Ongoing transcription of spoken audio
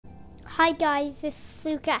Hi guys, this is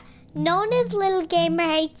Luca, known as Little Gamer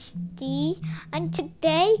HD, and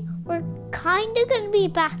today we're kind of going to be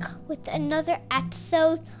back with another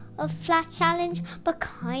episode of Flat Challenge, but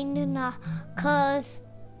kind of not, because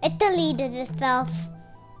it deleted itself.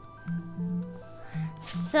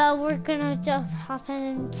 So we're going to just hop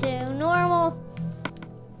into normal.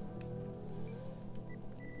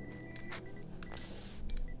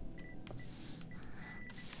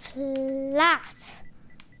 Flat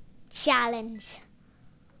Challenge.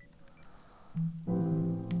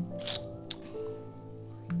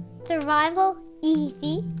 Survival,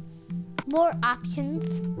 easy, more options.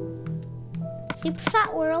 Super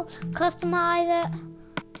flat world, customize it,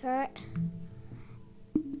 dirt,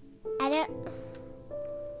 edit.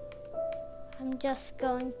 I'm just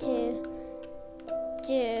going to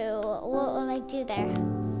what will I do there?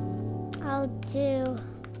 I'll do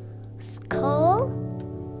coal.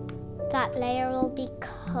 That layer will be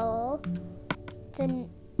coal. The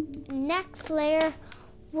next layer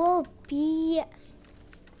will be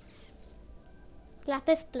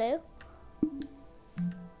lapis blue.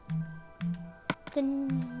 The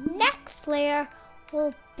next layer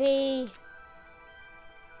will be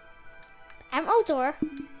emerald ore.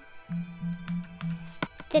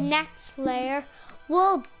 The next layer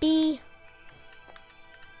will be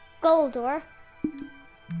gold ore.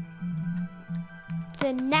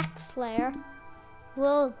 The next layer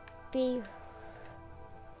will be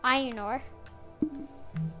iron ore.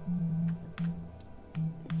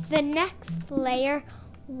 The next layer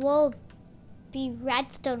will be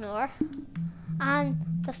redstone ore. And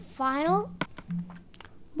the final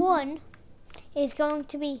one is going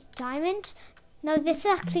to be diamond. No, this is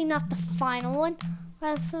actually not the final one.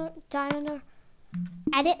 Diamond ore.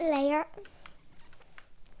 Edit layer.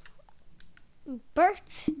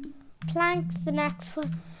 Birch planks, the next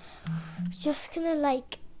one. Just gonna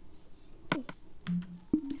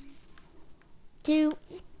do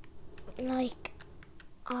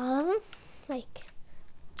all of them, like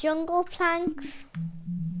jungle planks,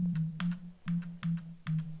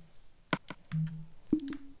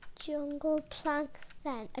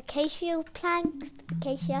 then acacia planks,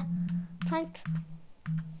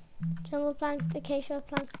 jungle planks, acacia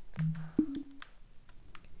planks,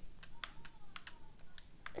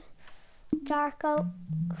 dark oak,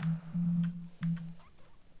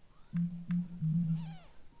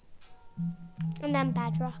 and then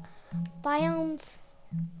bedrock. Biomes,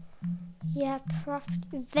 yeah,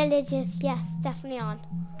 villages, yes, definitely on.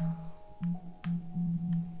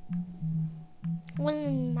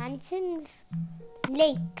 One mountains,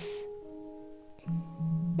 lakes,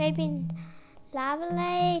 maybe lava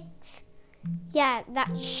lakes. Yeah,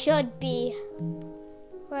 that should be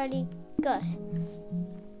really good.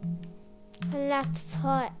 And let's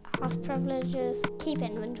put off privileges, keep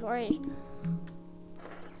inventory.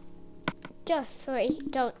 Just so we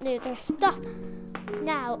don't lose our stuff.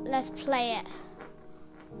 Now, let's play it.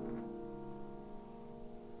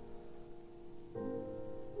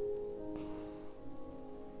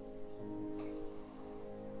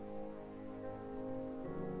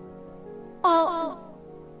 Oh,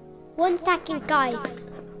 1 second, guys.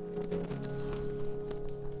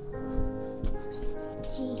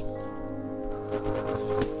 Gee.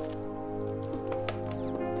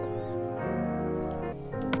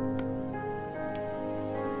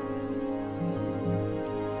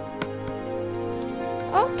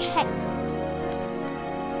 Okay.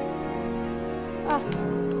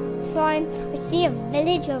 Slime. I see a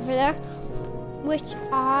village over there,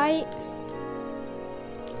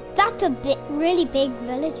 that's a really big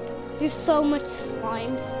village. There's so much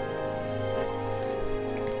slimes.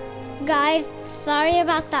 Guys, sorry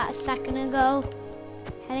about that a second ago.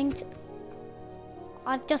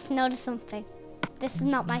 I've just noticed something. This is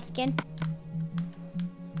not my skin.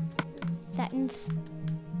 Settings.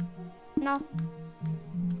 No.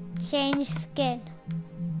 Change skin.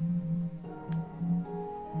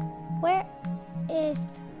 Where is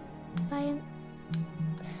biome?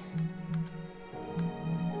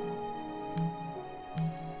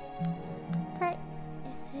 Right.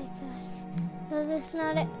 No, that's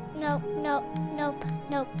not it. Nope. No.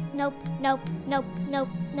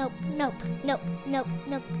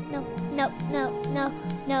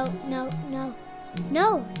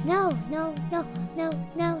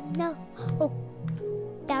 Oh.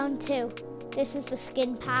 Down 2. This is the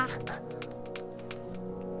skin pack.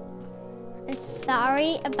 And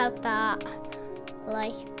sorry about that.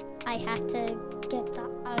 I had to get that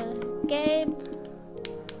out of the game.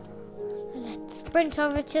 Let's sprint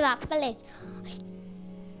over to that village.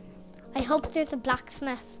 I hope there's a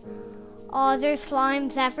blacksmith. Oh, there's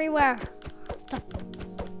slimes everywhere. The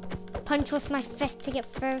punch with my fist to get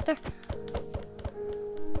further.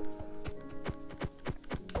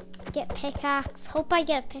 Get pickaxe. Hope I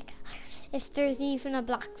get a pickaxe. If there's even a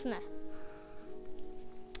blacksmith.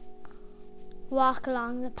 Walk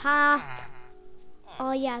along the path.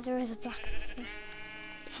 Oh yeah, there is a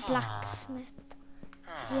blacksmith.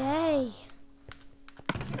 Yay.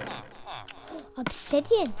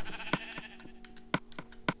 Obsidian.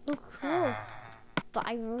 Oh, cool. But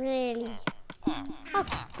I really... Oh.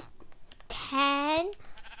 10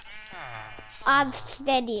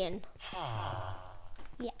 obsidian.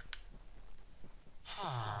 Yeah.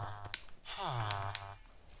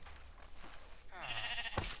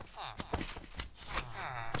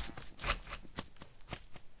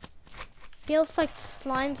 Feels like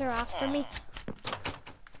slimes are after me.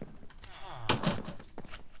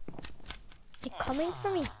 They're coming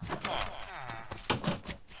for me.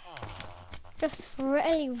 Just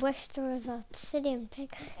really wish there was an obsidian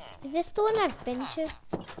pick. Is this the one I've been to?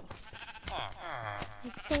 I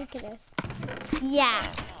think it is. Yeah.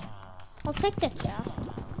 I'll take the chest.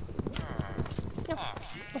 No,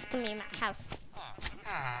 just give me my house.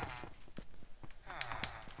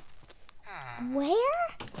 Where?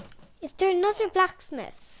 Is there another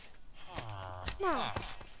blacksmith? No.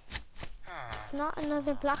 It's not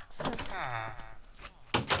another blacksmith.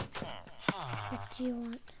 What do you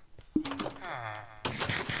want?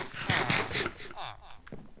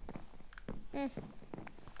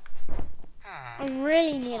 I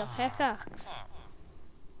really need a pickaxe.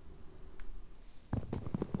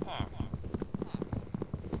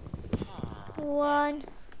 One.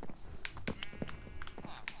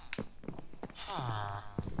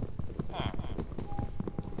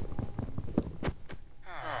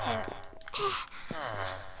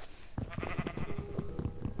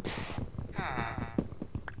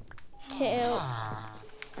 Two.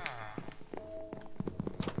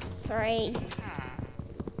 Three.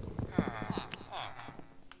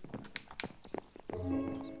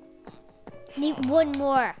 Need one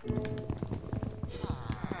more.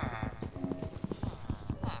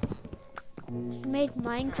 You made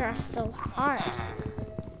Minecraft so hard.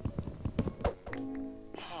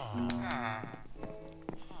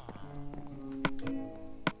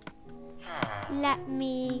 Let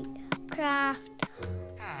me craft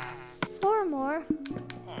 4 more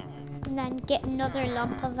and then get another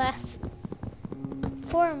lump of this.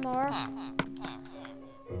 4 more,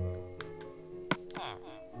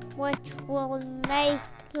 which will make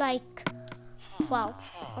like 12.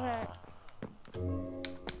 Okay.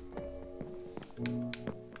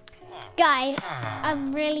 Guys,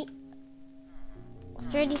 I'm really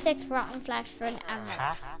 36 rotten flesh for an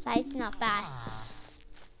emerald. That's not bad.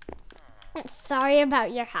 Sorry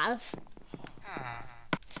about your house.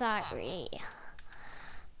 Sorry.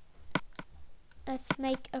 Let's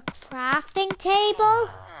make a crafting table.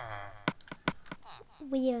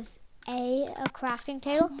 We have a crafting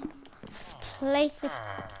table. Let's place this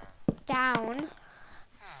down.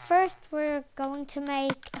 First, we're going to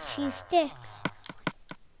make a few sticks.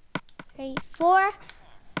 3, 4,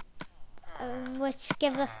 which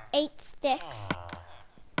gives us 8 sticks.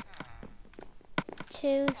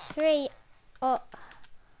 2, 3, 4,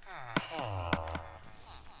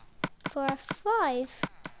 5,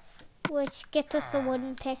 which gets us a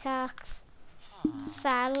wooden pickaxe.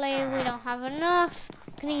 Sadly, we don't have enough.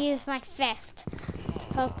 I'm gonna use my fist to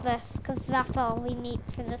poke this, because that's all we need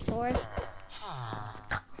for the sword.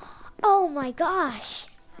 Oh my gosh!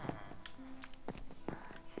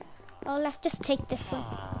 Oh, let's just take this one.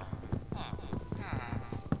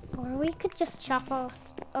 Or we could just chop up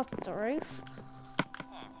the roof.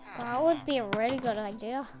 That would be a really good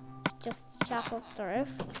idea. Just chop up the roof.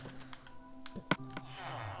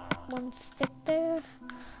 1 stick there.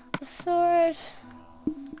 The sword.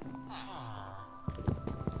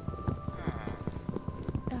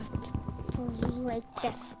 Let's break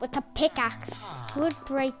this with a pickaxe. I would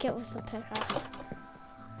break it with a pickaxe.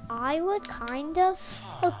 I would kind of.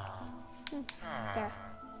 Oh, there.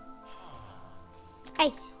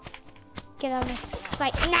 Hey, get out of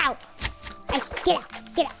sight now! Hey, get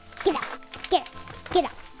out! Get out! Get out! Get out! Get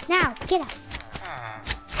out! Now! Get out!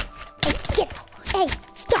 Hey, get out! Hey,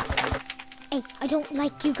 stop! Hey, I don't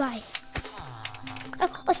like you guys.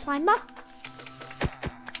 Oh, a slime ball?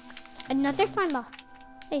 Another slime ball.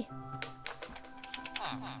 Hey.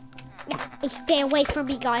 Yeah, hey, stay away from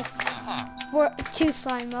me, guys. For 2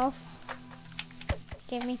 slime balls.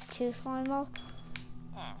 Give me 2 slime balls.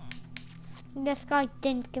 This guy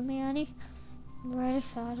didn't give me any. I'm really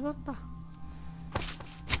sad about that.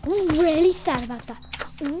 I'm really sad about that.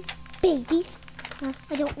 Babies.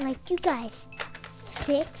 I don't like you guys.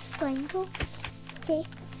 6 slime balls. 6,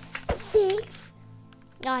 6.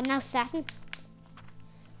 No, now 7.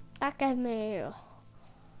 That gave me...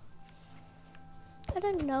 I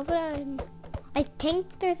don't know, but I think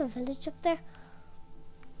there's a village up there.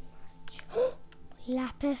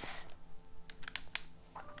 Lapis.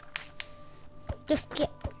 Just get...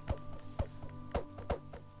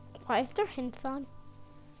 Why is there hints on?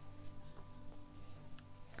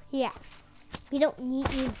 Yeah, we don't need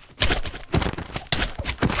you.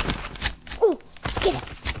 Oh, get it.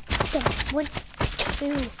 Get it. 1,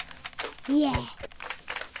 2. Yeah.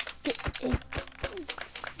 Get it.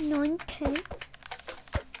 9, 10.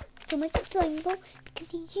 So much slime balls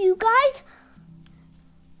because of you guys.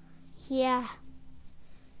 Yeah.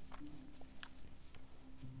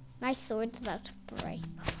 My sword's about to break.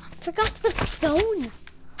 I forgot to put stone.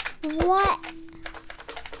 What?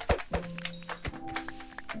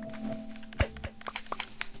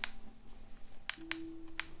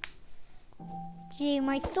 Gee,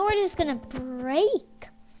 my sword is gonna break.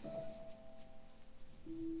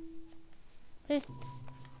 But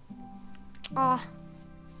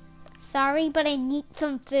sorry, but I need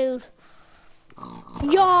some food.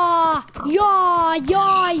 Yeah.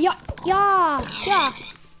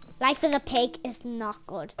 Life as a pig is not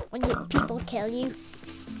good when people kill you.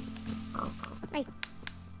 Right.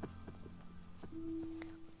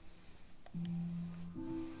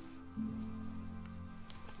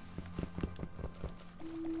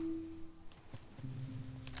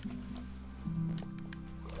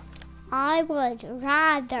 I would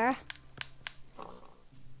rather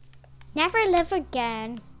never live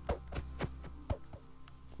again.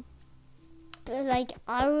 But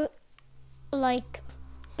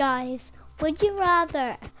guys, would you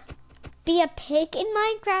rather be a pig in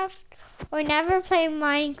Minecraft or never play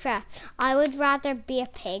Minecraft? I would rather be a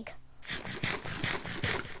pig.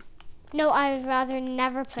 No, I would rather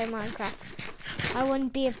never play Minecraft. I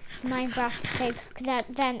wouldn't be a Minecraft pig,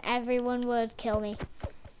 then everyone would kill me.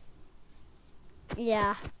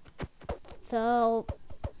 Yeah. So,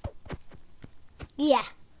 yeah.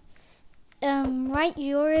 Write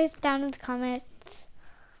yours down in the comments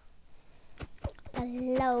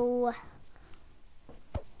below.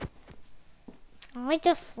 I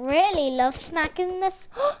just really love snacking this.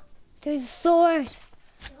 There's a sword.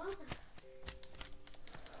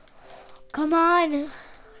 Come on.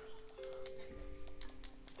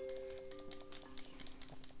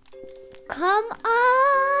 Come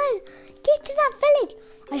on. Get to that village.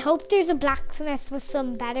 I hope there's a blacksmith with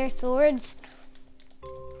some better swords.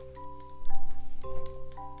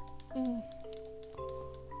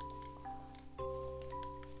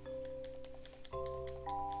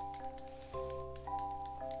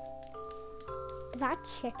 Is that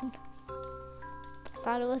chicken? I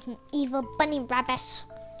thought it was an evil bunny rabbit.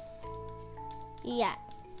 Yeah.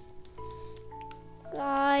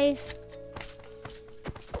 Guys,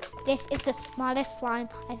 this is the smallest slime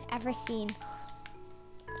I've ever seen.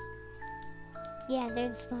 Yeah,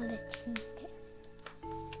 there's the smallest chicken.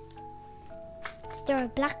 Is there a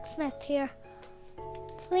blacksmith here?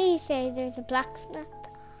 Please say there's a blacksmith.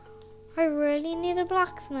 I really need a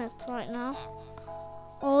blacksmith right now.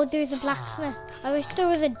 Oh, there's a blacksmith. I wish there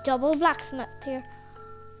was a double blacksmith here.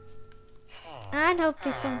 And hope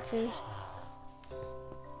there's some food.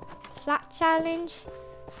 Flat challenge.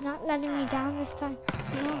 Not letting me down this time.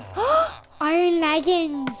 No. Iron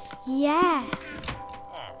leggings. Yeah.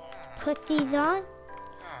 Put these on.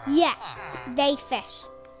 Yeah, they fit.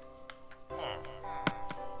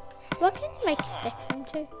 What can you make sticks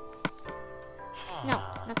into? No,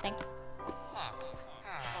 nothing.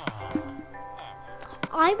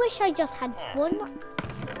 I wish I just had one more.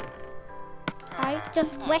 I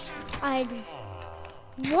just wish I had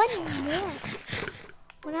one more.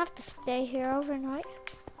 I'm gonna have to stay here overnight.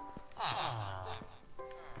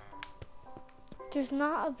 There's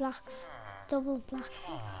not a double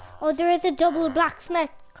blacksmith. Oh, there is a double blacksmith.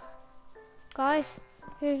 Guys,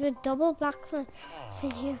 there's a double blacksmith. It's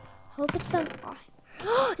in here. Hope it's an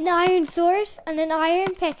iron sword and an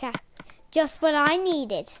iron pickaxe. Just what I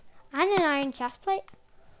needed. And an iron chestplate.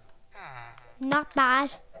 Not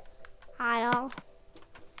bad at all.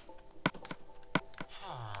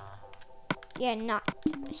 Yeah, not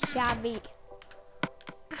shabby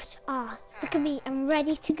at all. Look at me, I'm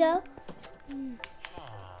ready to go.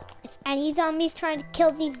 If any zombies trying to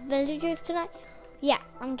kill these villagers tonight, yeah,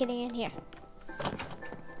 I'm getting in here.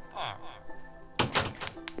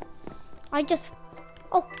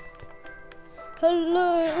 Oh,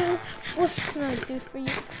 hello. What can I do for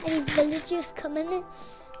you? Any villagers coming in?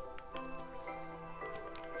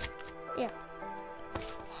 Yeah.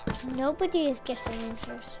 Nobody is getting in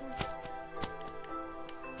here.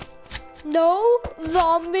 No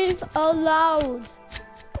zombies allowed.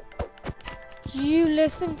 Do you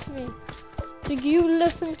listen to me? Do you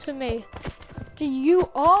listen to me? Do you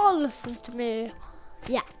all listen to me?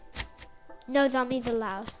 Yeah. No zombies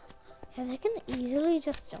allowed. Yeah, they can easily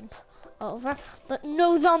just jump over, but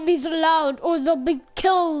no zombies allowed or they'll be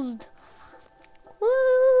killed.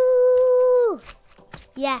 Woo!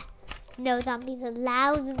 Yeah, no zombies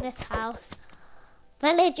allowed in this house.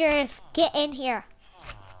 Villagers, get in here.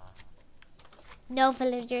 No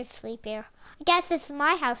villagers sleep here. I guess this is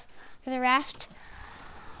my house for the rest.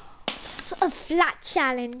 A flat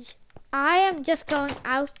challenge. I am just going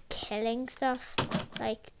out killing stuff.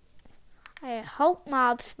 Like, I hope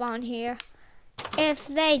mobs spawn here. If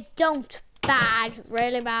they don't, bad,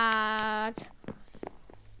 really bad.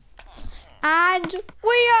 And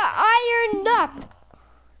we are ironed up.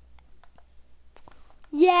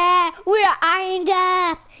 Yeah, we are ironed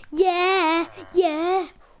up. Yeah, yeah.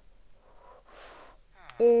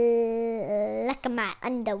 Look at my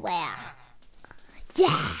underwear.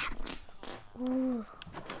 Yeah. Ooh.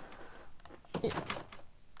 Look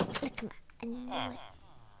at my underwear.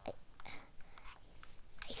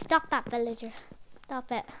 Hey, stop that, villager.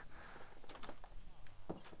 Stop it.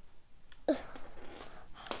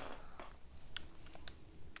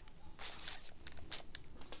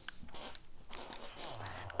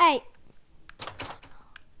 Hey.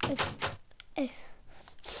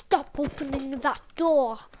 Stop opening that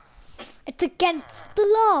door. It's against the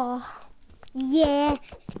law. Yeah,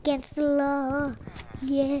 it's against the law.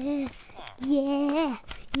 Yeah, yeah,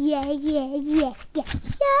 yeah, yeah, yeah, yeah, yeah,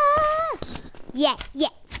 yeah, yeah,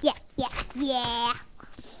 yeah, yeah, yeah.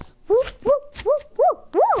 Woo, woo, woo, woo,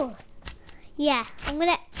 woo. Yeah, I'm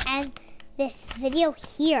gonna end this video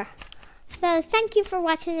here. So thank you for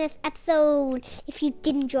watching this episode. If you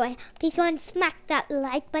did enjoy, please go and smack that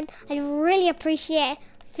like button. I'd really appreciate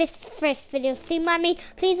this first video. See mommy,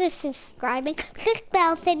 please do subscribing. Click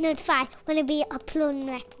bell, say notify when I be uploading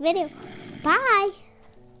the next video. Bye.